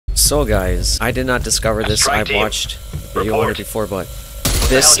So guys, I did not discover this. I've watched video on it before, but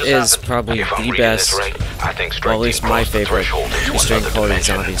this is probably the best, well, at least my favorite, Easter egg coded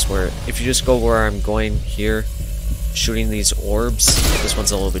zombies, where if you just go where I'm going here, shooting these orbs, this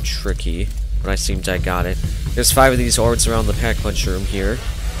one's a little bit tricky, but I seemed I got it. There's 5 of these orbs around the pack punch room here.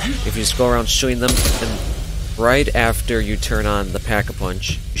 If you just go around shooting them, and right after you turn on the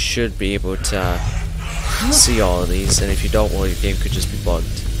pack-a-punch, you should be able to see all of these, and if you don't, well, your game could just be bugged.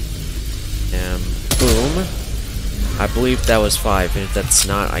 And boom. I believe that was 5, and if that's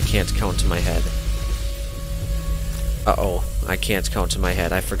not, I can't count to my head. Uh-oh, I can't count to my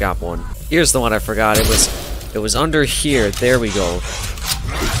head. I forgot one. Here's the one I forgot. It was under here. There we go.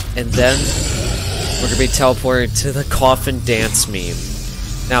 And then we're gonna be teleported to the Coffin dance meme.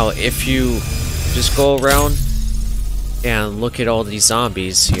 Now, if you just go around and look at all these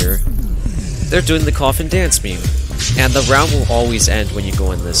zombies here, they're doing the Coffin dance meme. And the round will always end when you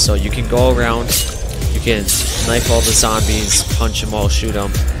go in this, so you can go around, you can knife all the zombies, punch them all, shoot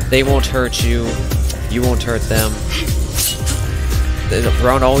them. They won't hurt you, you won't hurt them. The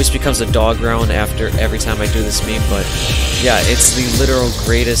round always becomes a dog round after every time I do this meme, but yeah, it's the literal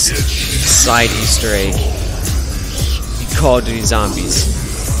greatest side Easter egg in Call of Duty Zombies.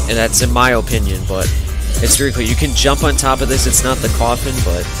 And that's in my opinion, but it's really cool. You can jump on top of this. It's not the coffin,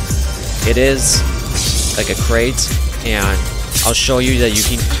 but it is like a crate, and I'll show you that you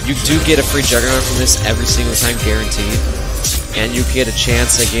do get a free Juggernaut from this every single time, guaranteed. And you get a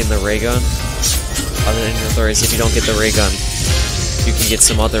chance at getting the ray gun. Other than your authorities, if you don't get the ray gun, you can get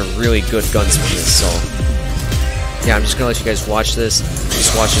some other really good guns from this. So yeah, I'm just gonna let you guys watch this.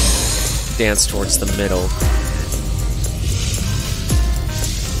 Just watch him dance towards the middle.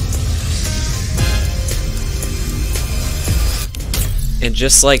 And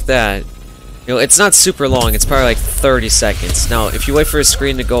just like that, you know, it's not super long, it's probably like 30 seconds. Now, if you wait for a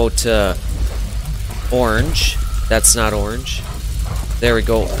screen to go to orange, that's not orange. There we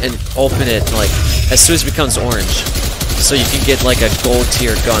go, and open it, like, as soon as it becomes orange. So you can get like a gold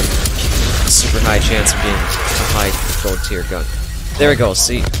tier gun. Super high chance of getting a high gold tier gun. There we go,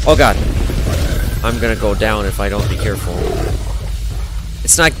 see? Oh god. I'm gonna go down if I don't be careful.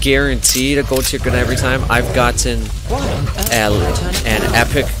 It's not guaranteed a gold tier gun every time. I've gotten an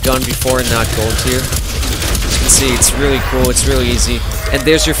epic gun before, not gold tier. You can see it's really cool, it's really easy. And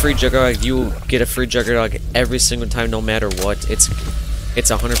there's your free Juggernaut. You get a free Juggernaut every single time, no matter what. It's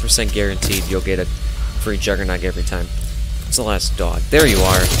 100% guaranteed you'll get a free Juggernaut every time. It's the last dog. There you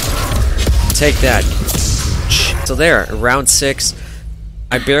are. Take that. So there, round 6.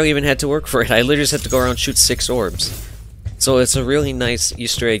 I barely even had to work for it. I literally just had to go around and shoot 6 orbs. So it's a really nice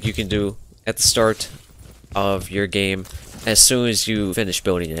Easter egg you can do at the start of your game as soon as you finish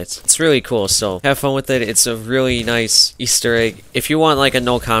building it. It's really cool, so have fun with it. It's a really nice Easter egg. If you want like a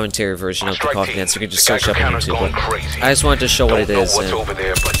no commentary version of the Coffin dance, you can just search up on YouTube. But I just wanted to show what it is and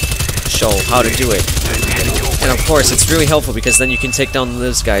show how to do it. And of course, it's really helpful because then you can take down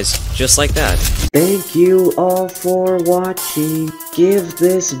those guys just like that. Thank you all for watching. Give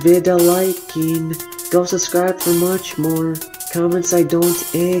this vid a liking. Go subscribe for much more. Comments I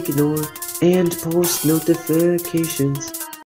don't ignore. And post notifications.